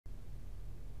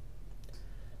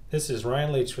This is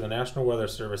Ryan Leach for the National Weather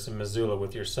Service in Missoula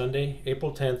with your Sunday,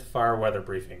 April 10th fire weather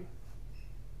briefing.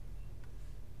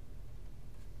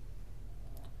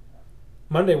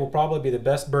 Monday will probably be the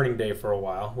best burning day for a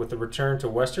while, with a return to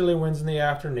westerly winds in the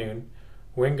afternoon,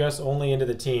 wind gusts only into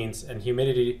the teens, and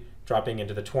humidity dropping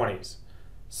into the 20s.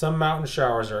 Some mountain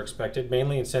showers are expected,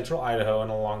 mainly in central Idaho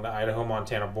and along the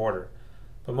Idaho-Montana border,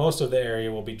 but most of the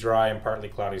area will be dry and partly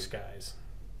cloudy skies.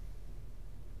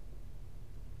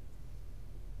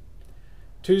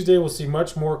 Tuesday will see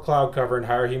much more cloud cover and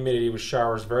higher humidity, with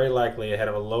showers very likely ahead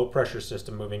of a low pressure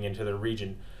system moving into the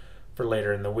region for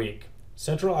later in the week.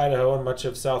 Central Idaho and much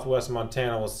of southwest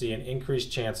Montana will see an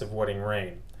increased chance of wetting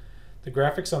rain. The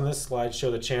graphics on this slide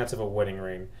show the chance of a wetting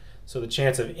rain, so the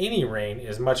chance of any rain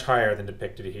is much higher than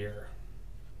depicted here.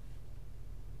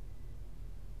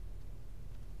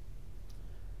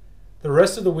 The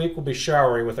rest of the week will be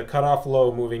showery, with a cutoff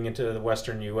low moving into the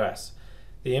western U.S.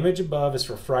 The image above is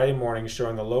for Friday morning,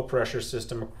 showing the low pressure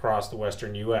system across the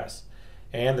western U.S.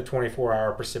 and the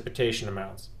 24-hour precipitation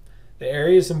amounts. The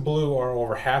areas in blue are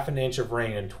over half an inch of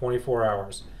rain in 24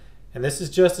 hours, and this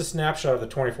is just a snapshot of the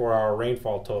 24-hour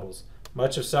rainfall totals.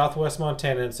 Much of southwest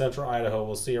Montana and central Idaho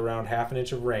will see around half an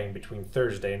inch of rain between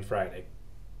Thursday and Friday.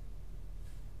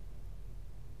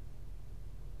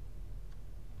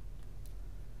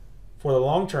 For the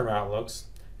long-term outlooks,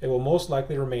 it will most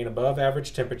likely remain above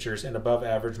average temperatures and above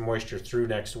average moisture through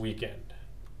next weekend.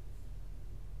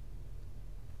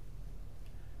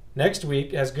 Next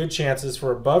week has good chances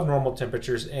for above normal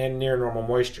temperatures and near normal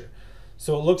moisture,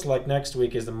 so it looks like next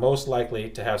week is the most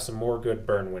likely to have some more good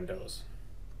burn windows.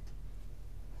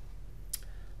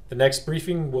 The next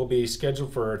briefing will be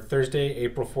scheduled for Thursday,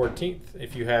 April 14th.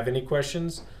 If you have any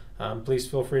questions, please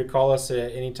feel free to call us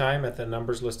at any time at the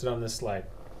numbers listed on this slide.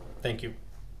 Thank you.